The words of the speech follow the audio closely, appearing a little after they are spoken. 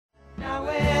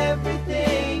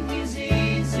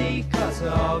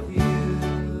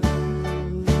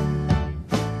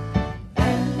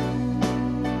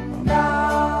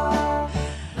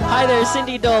there,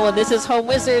 Cindy Dolan. This is Home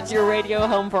Wizards, your radio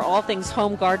home for all things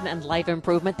home, garden, and life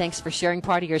improvement. Thanks for sharing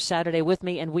part of your Saturday with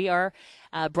me. And we are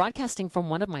broadcasting from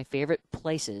one of my favorite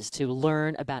places to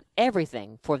learn about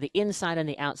everything for the inside and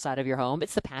the outside of your home.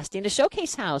 It's the Pasadena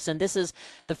Showcase House, and this is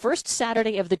the first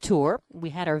Saturday of the tour.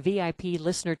 We had our VIP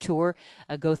listener tour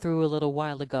go through a little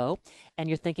while ago, and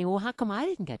you're thinking, well, how come I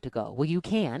didn't get to go? Well, you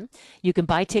can. You can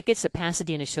buy tickets at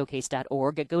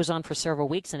PasadenaShowcase.org. It goes on for several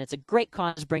weeks, and it's a great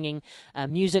cause bringing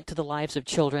music to the lives of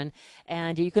children.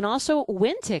 And you can also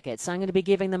win tickets. I'm going to be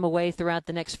giving them away throughout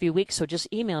the next few weeks, so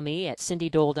just email me at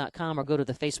cindydole.com or go to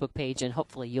the Facebook page, and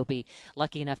hopefully you'll be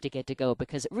lucky enough to get to go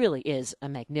because it really is a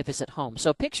magnificent home.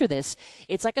 So picture this.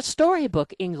 It's like a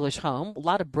storybook English home, a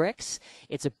lot of bricks.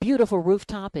 It's a beautiful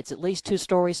rooftop. It's at least 2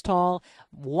 stories tall,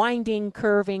 winding,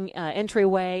 curving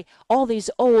entryway, all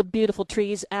these old, beautiful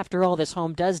trees. After all, this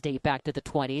home does date back to the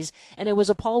 20s, and it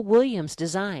was a Paul Williams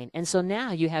design. And so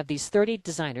now you have these 30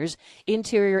 designers,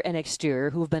 interior and exterior,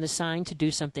 who have been assigned to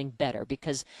do something better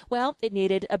because, well, it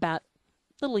needed about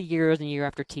little year and year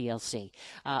after TLC.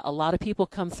 A lot of people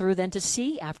come through then to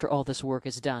see, after all this work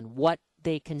is done, what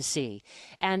they can see.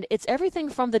 And it's everything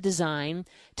from the design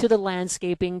to the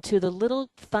landscaping to the little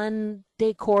fun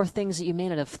decor things that you may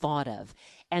not have thought of.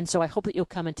 And so I hope that you'll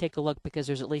come and take a look because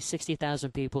there's at least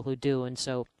 60,000 people who do. And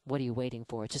so what are you waiting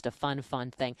for? It's just a fun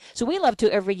thing. So we love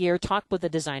to every year talk with the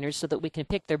designers so that we can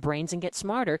pick their brains and get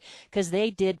smarter because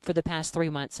they did for the past 3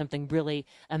 months something really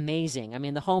amazing. I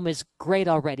mean, the home is great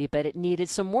already, but it needed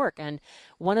some work. And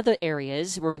one of the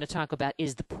areas we're going to talk about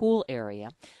is the pool area.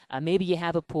 Maybe you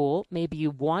have a pool. Maybe you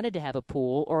wanted to have a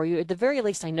pool. Or you, at the very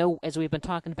least, I know as we've been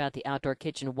talking about the outdoor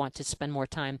kitchen, want to spend more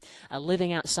time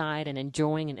living outside and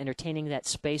enjoying and entertaining that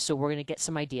space. So we're going to get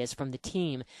some ideas from the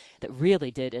team that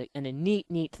really did a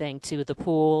neat thing to the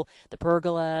pool, the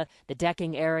pergola, the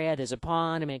decking area. There's a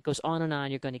pond. I mean, it goes on and on.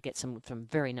 You're going to get some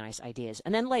very nice ideas.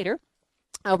 And then later,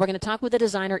 we're going to talk with a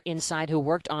designer inside who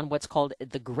worked on what's called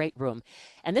the Great Room.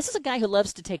 And this is a guy who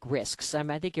loves to take risks.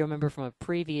 I think you remember from a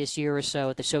previous year or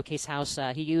so at the Showcase House,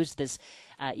 he used this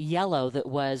yellow that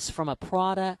was from a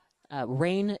Prada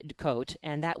raincoat,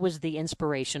 and that was the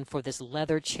inspiration for this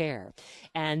leather chair.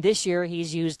 And this year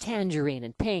he's used tangerine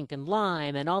and pink and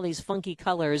lime and all these funky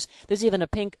colors. There's even a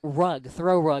pink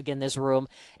throw rug in this room.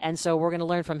 And so we're going to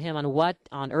learn from him on what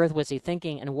on earth was he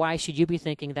thinking and why should you be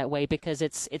thinking that way, because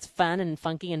it's fun and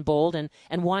funky and bold, and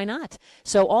why not?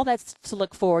 So all that's to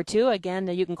look forward to. Again,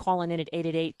 you can call in at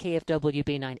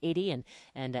 888-KFWB-980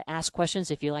 and ask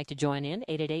questions if you'd like to join in,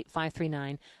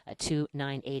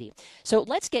 888-539-2980. So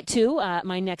let's get to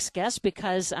my next guest,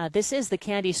 because this is the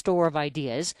candy store of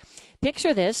ideas.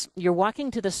 Picture this. You're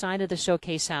walking to the side of the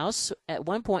Showcase House. At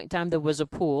one point in time, there was a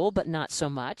pool, but not so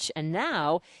much. And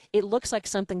now it looks like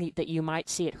something that you might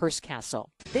see at Hearst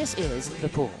Castle. This is the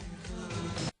pool.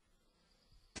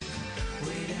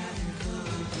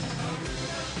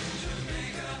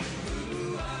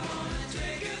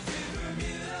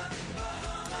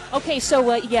 Okay,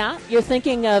 so yeah, you're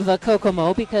thinking of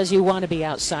Kokomo because you want to be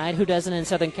outside. Who doesn't in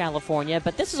Southern California?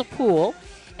 But this is a pool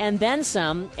and then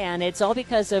some, and it's all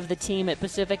because of the team at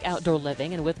Pacific Outdoor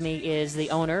Living. And with me is the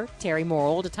owner, Terry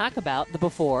Morrill, to talk about the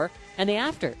before and the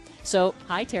after. So,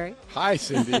 hi, Terry. Hi,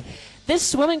 Cindy. This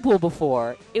swimming pool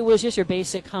before, it was just your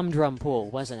basic humdrum pool,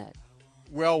 wasn't it?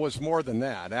 Well, it was more than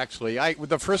that, actually.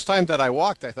 The first time that I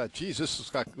walked, I thought, geez,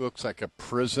 this looks like a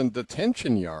prison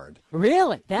detention yard.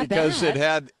 Really? That because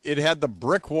bad? it had the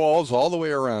brick walls all the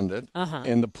way around it, Uh-huh.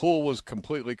 and the pool was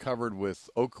completely covered with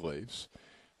oak leaves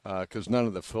because none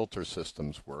of the filter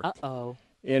systems worked. Uh-oh.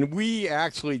 And we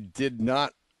actually did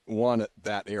not want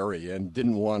that area and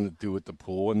didn't want to do it the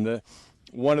pool. And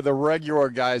one of the regular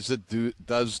guys that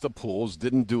does the pools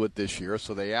didn't do it this year,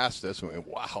 so they asked us, and we went,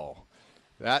 wow.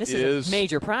 This is a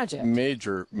major project.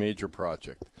 Major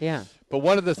project. Yeah. But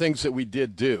one of the things that we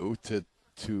did do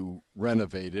to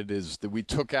renovate it is that we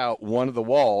took out one of the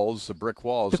walls, the brick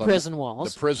walls. The prison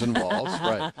walls. The prison walls,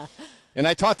 right. And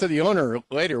I talked to the owner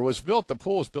later. The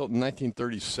pool was built in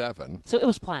 1937. So it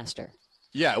was plaster.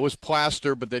 Yeah, it was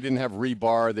plaster, but they didn't have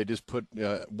rebar. They just put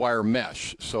wire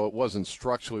mesh, so it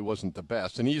structurally wasn't the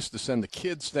best. And he used to send the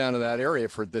kids down to that area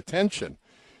for detention.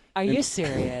 Are you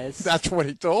serious? That's what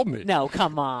he told me. No,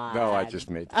 come on. No, I just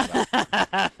made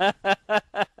that up.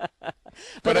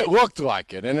 But it looked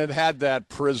like it, and it had that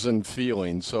prison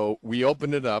feeling. So we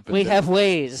opened it up. We have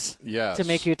ways to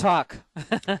make you talk.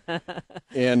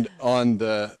 And on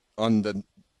the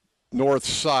north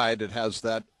side, it has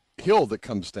that hill that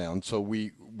comes down. So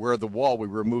we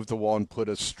removed the wall and put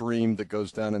a stream that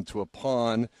goes down into a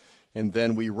pond. And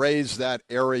then we raise that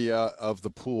area of the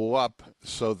pool up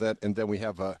and then we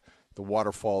have the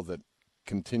waterfall that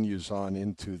continues on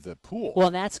into the pool.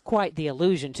 Well, that's quite the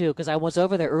illusion, too, because I was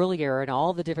over there earlier, and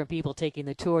all the different people taking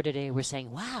the tour today were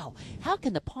saying, wow, how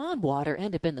can the pond water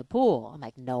end up in the pool? I'm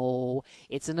like, no,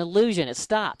 it's an illusion. It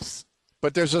stops.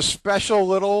 But there's a special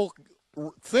little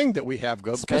thing that we have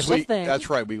go because Special thing. That's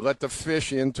right, we let the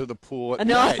fish into the pool at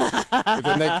night, and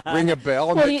then they ring a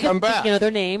bell and they come back. You know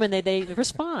their name and they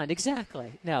respond.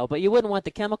 Exactly. No, but you wouldn't want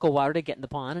the chemical water to get in the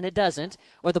pond, and it doesn't,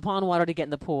 or the pond water to get in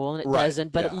the pool, and it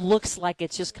doesn't, but it looks like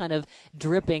it's just kind of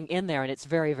dripping in there, and it's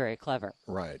very, very clever.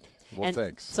 Right. Well,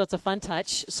 thanks. So it's a fun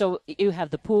touch. So you have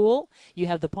the pool, you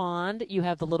have the pond, you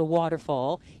have the little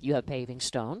waterfall, you have paving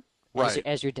stone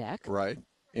as your deck. Right.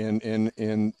 And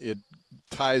it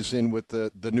ties in with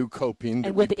the new coping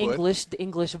and with the English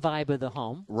vibe of the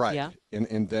home. Right. Yeah.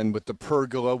 And then with the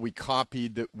pergola, we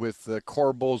copied it with the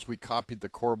corbels. We copied the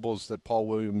corbels that Paul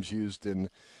Williams used in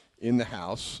the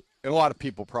house. And a lot of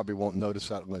people probably won't notice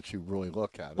that unless you really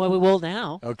look at it. Well, we will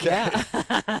now. Okay.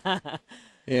 Yeah.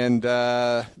 And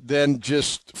then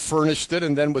just furnished it,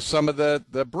 and then with some of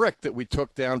the brick that we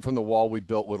took down from the wall, we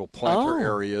built little planter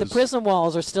areas. The prison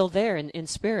walls are still there in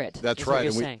spirit. That's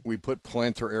right, and we put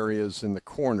planter areas in the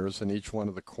corners, in each one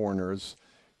of the corners,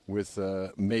 with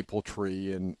a maple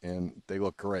tree, and they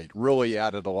look great. Really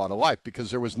added a lot of life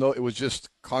because it was just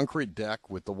concrete deck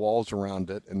with the walls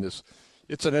around it, and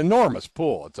it's an enormous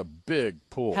pool. It's a big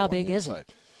pool. How big is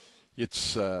it?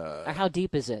 It's how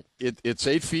deep is it? It's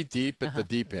 8 feet deep at the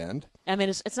deep end. I mean,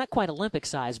 it's not quite Olympic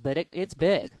size, but it's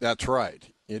big. That's right.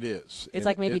 It is. It's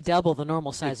like maybe double the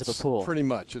normal size of a pool. Pretty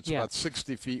much. It's about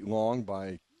 60 feet long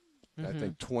by, I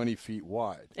think, 20 feet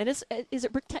wide. And is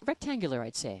it rectangular?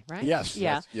 I'd say, right? Yes.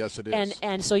 Yeah. Yes, it is.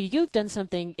 And so you've done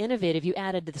something innovative. You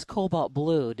added this cobalt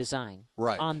blue design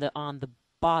on the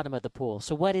bottom of the pool.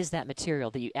 So what is that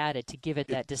material that you added to give it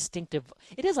that distinctive?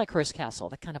 It is like Hearst Castle,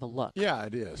 that kind of a look. Yeah,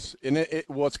 it is. And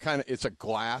it's a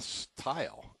glass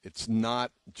tile. It's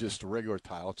not just a regular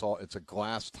tile. It's a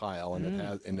glass tile,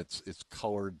 and it's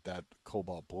colored that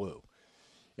cobalt blue.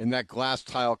 And that glass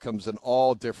tile comes in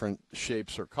all different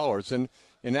shapes or colors. And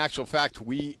in actual fact,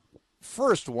 we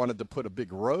first wanted to put a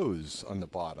big rose on the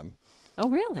bottom. Oh,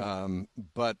 really?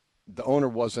 But the owner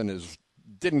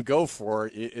didn't go for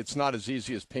it. It's not as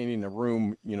easy as painting a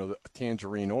room, the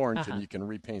tangerine orange, and you can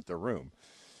repaint the room.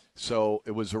 So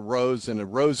it was a rose, and a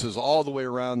rose is all the way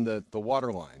around the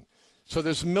water line. So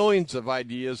there's millions of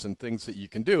ideas and things that you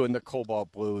can do, and the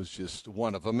cobalt blue is just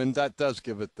one of them, and that does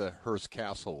give it the Hearst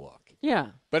Castle look. Yeah.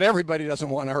 But everybody doesn't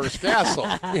want a Hearst Castle.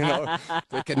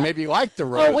 They can maybe like the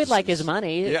rose. Oh, we'd like his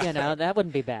money. Yeah. That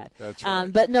wouldn't be bad. That's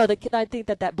right. But no, I think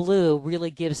that blue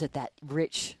really gives it that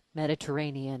rich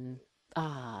Mediterranean.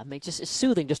 It's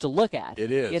soothing just to look at.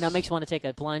 It is. It makes you want to take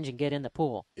a plunge and get in the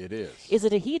pool. It is. Is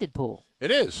it a heated pool?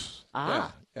 It is.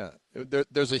 Ah. Yeah.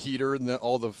 There's a heater and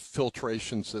all the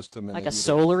filtration system. Like a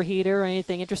solar heater or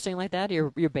anything interesting like that?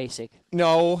 You're basic.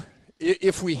 No.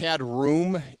 If we had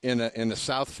room in a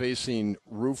south-facing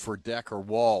roof or deck or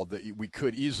wall, that we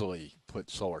could easily put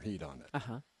solar heat on it.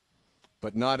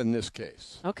 But not in this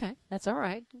case. Okay, that's all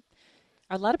right.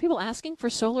 Are a lot of people asking for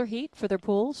solar heat for their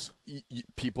pools?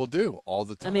 People do all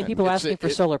the time. I mean, people are asking for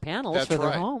solar panels for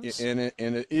their homes. And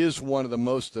it is one of the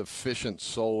most efficient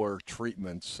solar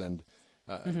treatments, and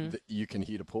you can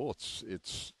heat a pool.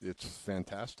 It's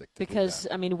fantastic. Because,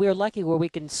 I mean, we're lucky where we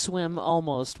can swim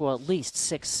at least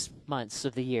 6 months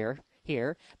of the year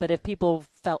here. But if people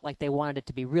felt like they wanted it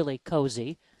to be really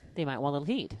cozy, they might want a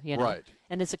little heat, Right.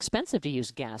 And it's expensive to use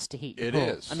gas to heat. It pool.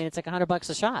 is. I mean, it's like $100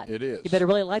 a shot. It is. You better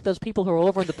really like those people who are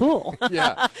over in the pool.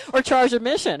 Yeah. Or charge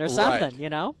admission or something,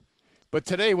 Right. But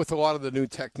today, with a lot of the new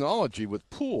technology with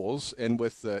pools and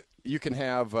with you can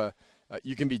have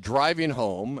you can be driving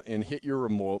home and hit your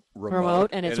remote,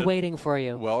 and it's waiting for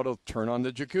you. Well, it'll turn on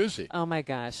the jacuzzi. Oh my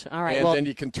gosh! All right, and then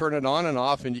you can turn it on and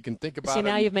off, and you can think about it. See,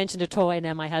 now you've mentioned a toy, and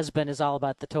now my husband is all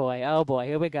about the toy. Oh boy,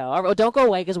 here we go. All right, well, don't go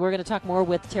away because we're going to talk more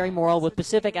with Terry Morrill with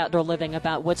Pacific Outdoor Living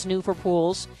about what's new for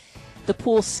pools. The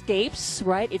poolscapes,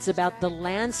 right? It's about the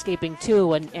landscaping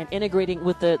too, and integrating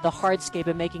with the hardscape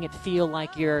and making it feel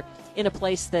like you're in a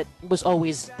place that was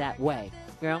always that way.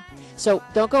 So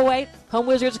don't go away. Home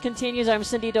Wizards continues. I'm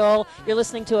Cindy Dole. You're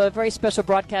listening to a very special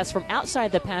broadcast from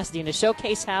outside the Pasadena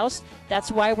Showcase House.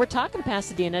 That's why we're talking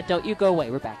Pasadena. Don't you go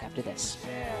away. We're back after this.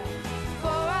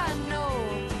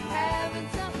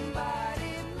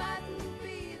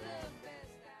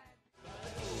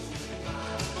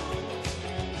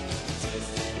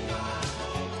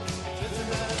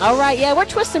 All right, we're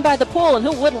twisting by the pool, and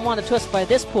who wouldn't want to twist by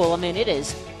this pool? I mean, it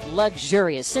is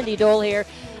luxurious. Cindy Dole here.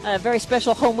 Very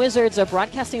special Home Wizards are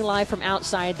broadcasting live from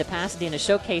outside the Pasadena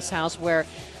Showcase House, where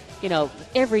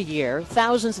every year,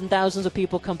 thousands and thousands of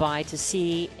people come by to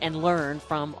see and learn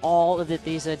from all that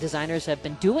these designers have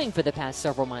been doing for the past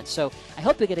several months. So I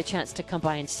hope you get a chance to come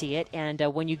by and see it. And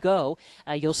when you go,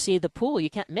 you'll see the pool. You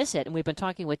can't miss it. And we've been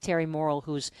talking with Terry Morrill,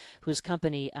 whose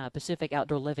company, Pacific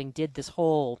Outdoor Living, did this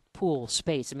whole pool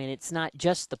space. I mean, it's not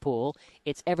just the pool.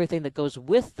 It's everything that goes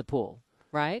with the pool,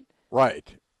 right?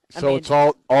 Right. So it's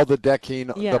all the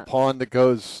decking, Yeah. the pond that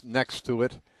goes next to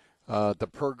it, the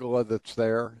pergola that's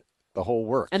there, the whole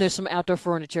works. And there's some outdoor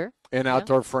furniture. And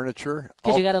outdoor furniture.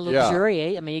 Because you got to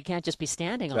luxuriate. I mean, you can't just be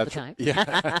standing all the time.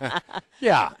 Yeah.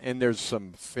 Yeah, and there's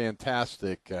some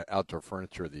fantastic outdoor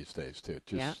furniture these days, too.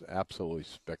 Just absolutely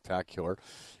spectacular.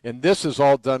 And this is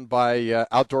all done by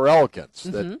Outdoor Elegance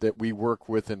that we work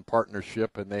with in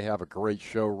partnership, and they have a great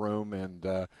showroom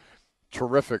and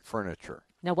terrific furniture.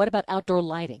 Now, what about outdoor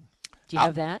lighting? Do you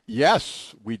have that?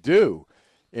 Yes, we do.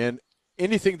 And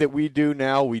anything that we do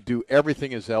now, we do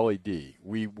everything as LED.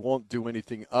 We won't do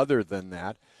anything other than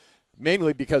that,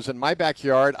 mainly because in my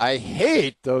backyard, I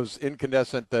hate those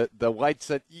incandescent, the lights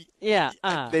that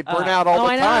they burn out all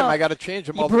the time. I got to change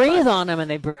them all the time. You breathe on them and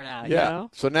they burn out. Yeah. You know?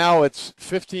 So now it's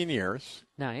 15 years.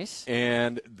 Nice.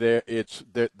 And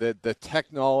the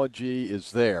technology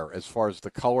is there as far as the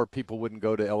color. People wouldn't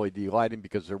go to LED lighting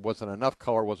because there wasn't enough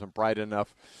color, wasn't bright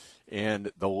enough.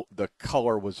 And the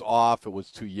color was off. It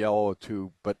was too yellow,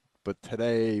 but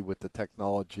today with the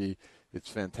technology, it's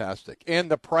fantastic. And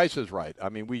the price is right. I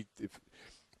mean, we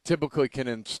typically can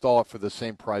install it for the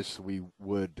same price we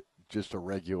would just a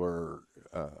regular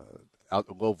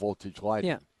low voltage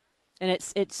lighting. Yeah. And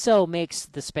it so makes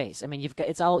the space. I mean,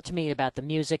 it's all to me about the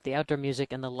music, the outdoor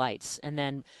music, and the lights, and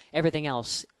then everything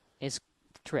else is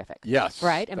terrific. Yes.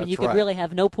 Right? I mean, you could really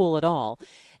have no pool at all.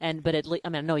 But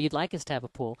I know you'd like us to have a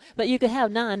pool, but you could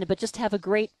have none, but just have a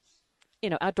great,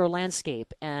 outdoor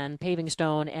landscape and paving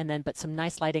stone, but some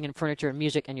nice lighting and furniture and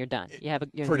music, and you're done.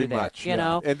 You're pretty there, much, you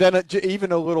know. And then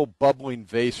even a little bubbling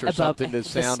vase or something to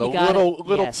sound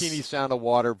little teeny sound of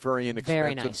water, very inexpensive.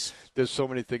 Very nice. There's so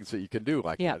many things that you can do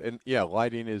like that, and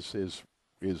lighting is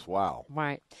wow.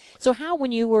 Right. So how,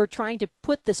 when you were trying to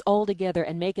put this all together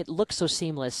and make it look so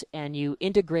seamless, and you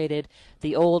integrated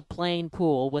the old plain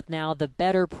pool with now the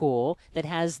better pool that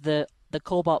has the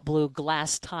cobalt blue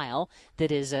glass tile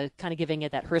that is kind of giving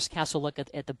it that Hearst Castle look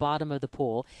at the bottom of the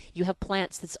pool, you have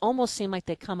plants that almost seem like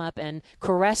they come up and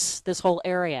caress this whole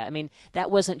area. I mean, that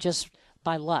wasn't just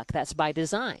by luck. That's by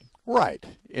design. Right.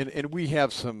 And we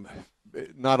have some,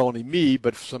 not only me,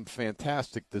 but some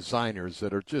fantastic designers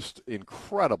that are just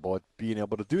incredible at being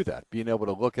able to do that, being able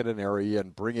to look at an area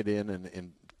and bring it in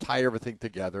and tie everything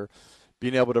together,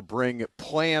 being able to bring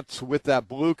plants with that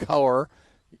blue color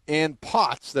and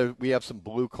pots. We have some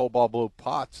cobalt blue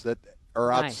pots that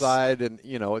are outside, and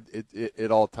it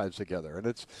all ties together.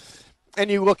 And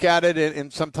you look at it,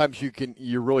 and sometimes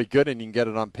you're really good and you can get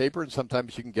it on paper, and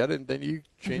sometimes you can get it and then you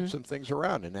change some things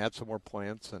around and add some more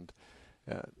plants, and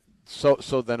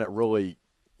so then it really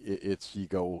you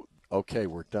go, okay,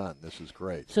 we're done. This is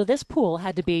great. So this pool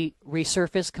had to be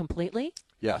resurfaced completely?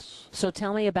 Yes. So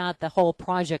tell me about the whole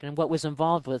project and what was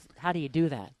involved with. How do you do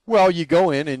that? Well, you go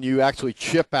in and you actually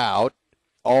chip out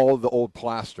all the old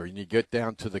plaster, and you get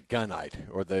down to the gunite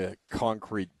or the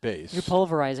concrete base. You're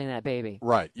pulverizing that baby.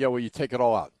 Right. Yeah, well, you take it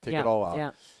all out.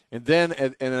 Yeah. And then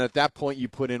at that point, you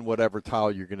put in whatever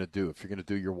tile you're going to do. If you're going to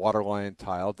do your waterline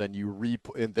tile, then you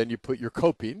put your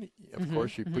coping. Of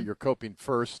course, you put your coping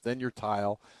first, then your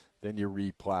tile, then you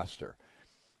replaster.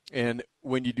 And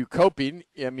when you do coping,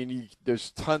 I mean,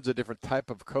 there's tons of different type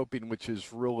of coping, which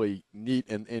is really neat.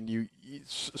 And you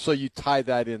tie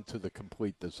that into the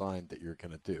complete design that you're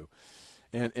going to do.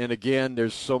 And again,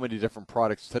 there's so many different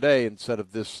products today. Instead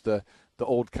of the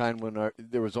old kind, when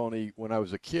I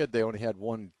was a kid, they only had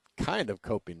one kind of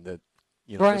coping, that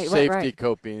the safety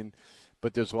coping.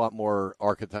 But there's a lot more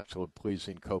architecturally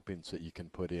pleasing copings that you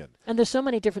can put in. And there's so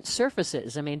many different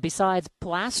surfaces. I mean, besides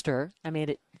plaster,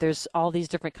 there's all these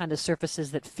different kind of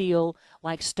surfaces that feel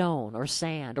like stone or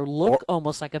sand or look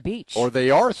almost like a beach. Or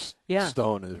they are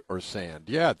stone or sand.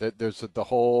 Yeah, there's the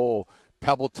whole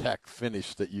Pebble Tech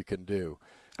finish that you can do.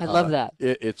 I love that.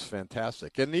 It's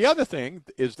fantastic. And the other thing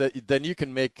is that then you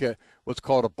can make what's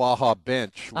called a Baja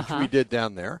bench, which we did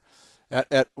down there.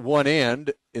 At one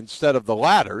end, instead of the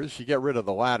ladders, you get rid of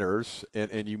the ladders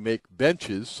and you make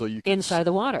benches so you can inside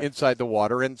the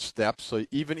water and steps. So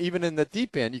even in the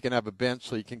deep end, you can have a bench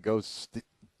so you can go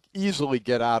easily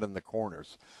get out in the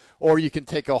corners, or you can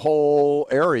take a whole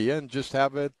area and just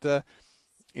have it, 4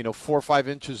 or 5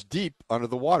 inches deep under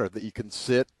the water that you can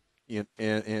sit in.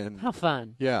 And how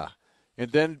fun! Yeah,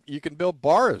 and then you can build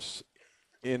bars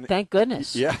Thank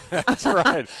goodness. Yeah, that's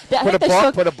right. Put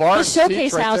a bar. The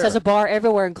Showcase right House there. has a bar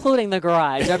everywhere, including the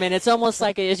garage. I mean, it's almost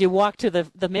like as you walk to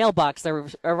the mailbox, they're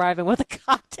arriving with a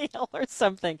cocktail or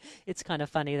something. It's kind of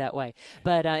funny that way.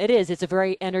 But it's a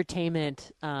very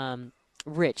entertainment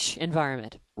rich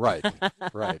environment. Right,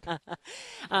 right.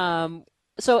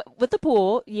 So with the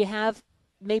pool, you have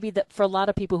maybe for a lot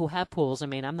of people who have pools, I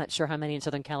mean, I'm not sure how many in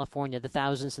Southern California, the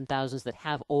thousands and thousands that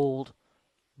have old,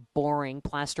 boring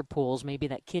plaster pools, maybe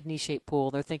that kidney-shaped pool.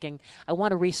 They're thinking, I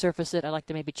want to resurface it. I'd like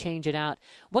to maybe change it out.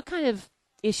 What kind of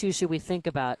issues should we think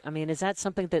about? I mean, is that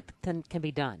something that can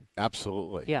be done?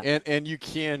 Absolutely. Yeah. And you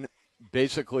can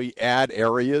basically add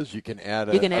areas. You can add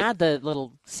add the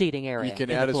little seating area. You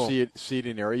can add a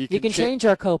seating area. You can change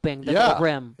our coping, the little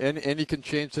rim. And you can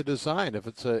change the design. If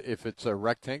it's a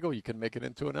rectangle, you can make it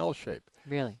into an L shape.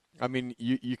 Really? I mean,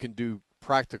 you can do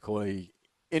practically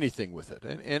anything with it.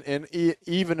 And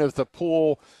even if the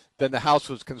pool, then the house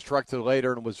was constructed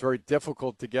later and was very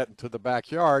difficult to get into the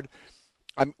backyard,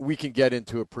 we can get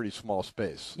into a pretty small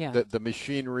space. Yeah. The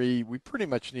machinery, we pretty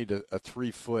much need a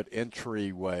 3-foot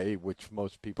entryway, which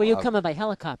most people Well, you come in by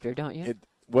helicopter, don't you?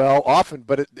 Often,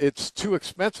 but it's too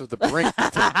expensive to bring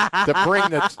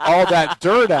all that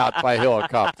dirt out by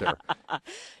helicopter.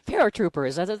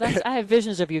 Paratroopers. I have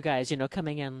visions of you guys,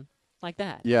 coming in like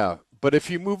that. Yeah, but if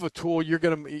you move a tool, you're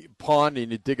going to pond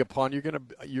and you dig a pond,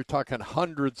 you're talking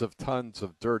hundreds of tons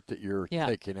of dirt that you're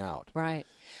taking out. Right.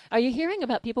 Are you hearing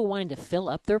about people wanting to fill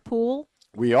up their pool?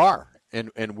 We are,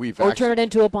 and we've turn it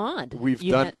into a pond. We've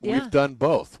done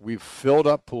both. We've filled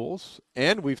up pools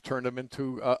and we've turned them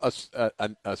into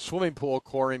a swimming pool,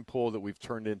 chlorine pool that we've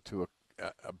turned into a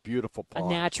beautiful pond. A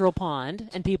natural pond,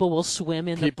 and people will swim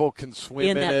in. People can swim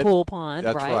in that pool pond.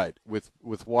 That's right. With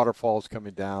waterfalls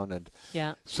coming down and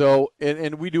So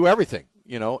and we do everything.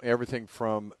 Everything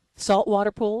from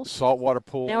saltwater pools. Now,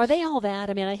 are they all that?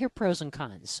 I mean, I hear pros and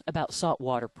cons about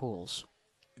saltwater pools.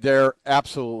 They're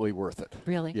absolutely worth it.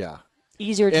 Really? Yeah.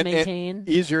 Easier to maintain?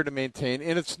 Easier to maintain.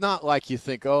 And it's not like you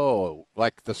think,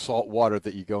 like the salt water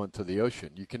that you go into the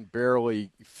ocean. You can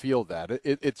barely feel that.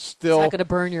 It's still. It's not going to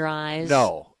burn your eyes?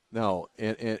 No.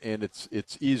 And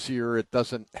it's easier. It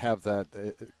doesn't have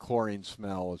that chlorine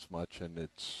smell as much.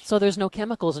 So there's no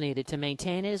chemicals needed to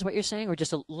maintain it, is what you're saying, or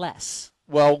just less?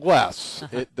 Well, less.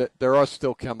 There are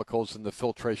still chemicals, and the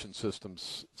filtration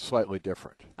system's slightly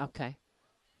different. Okay.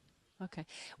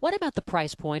 What about the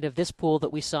price point of this pool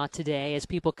that we saw today as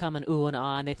people come and ooh and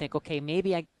ah, and they think, okay,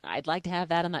 maybe I'd like to have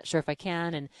that. I'm not sure if I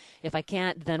can. And if I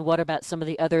can't, then what about some of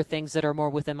the other things that are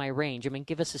more within my range? I mean,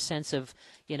 give us a sense of,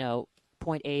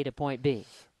 point A to point B.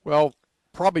 Well,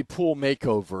 probably pool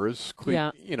makeovers,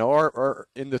 are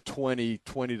in the 20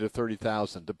 to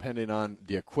 30,000, depending on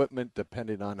the equipment,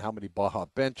 depending on how many Baja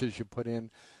benches you put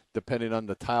in, depending on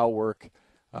the tile work.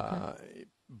 Okay.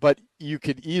 But you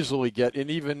could easily get, and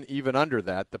even under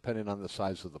that, depending on the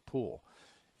size of the pool.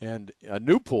 And a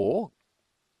new pool,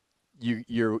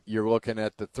 you're looking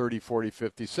at the 30, 40,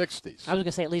 50, 60s. I was going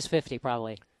to say at least 50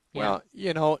 probably. Yeah.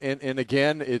 Well, and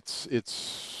again, it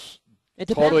depends.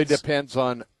 Totally depends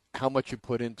on how much you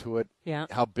put into it,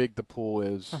 how big the pool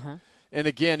is. Uh-huh. And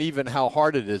again, even how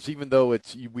hard it is, even though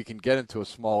we can get into a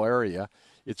small area,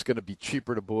 it's going to be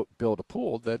cheaper to build a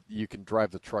pool that you can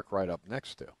drive the truck right up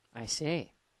next to. I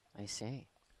see.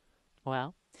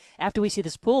 Well, after we see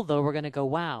this pool, though, we're going to go,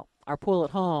 wow, our pool at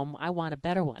home, I want a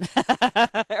better one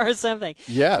or something.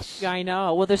 Yes. I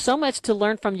know. Well, there's so much to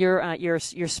learn from your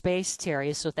space,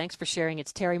 Terry, so thanks for sharing.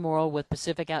 It's Terry Morrill with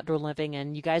Pacific Outdoor Living,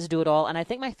 and you guys do it all. And I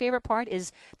think my favorite part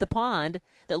is the pond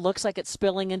that looks like it's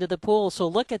spilling into the pool. So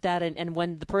look at that, and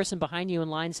when the person behind you in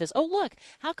line says, oh, look,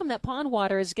 how come that pond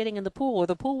water is getting in the pool or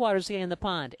the pool water is getting in the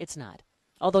pond? It's not.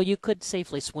 Although you could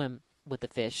safely swim with the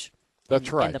fish.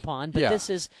 That's right. In the pond, but this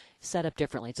is set up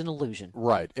differently. It's an illusion.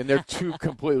 Right, and they're two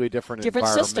completely different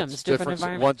systems, different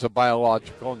environments. One's a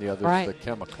biological and the other's the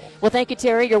chemical. Well, thank you,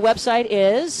 Terry. Your website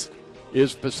is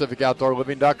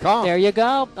PacificOutdoorLiving.com. There you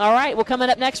go. All right, well, coming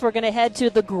up next, we're going to head to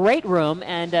the Great Room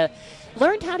and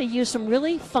learn how to use some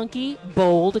really funky,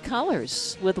 bold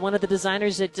colors with one of the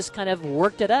designers that just kind of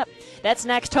worked it up. That's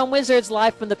next. Home Wizards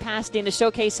live from the Pasadena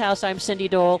Showcase House. I'm Cindy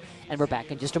Dole, and we're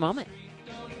back in just a moment.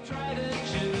 Try to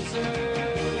choose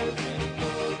her.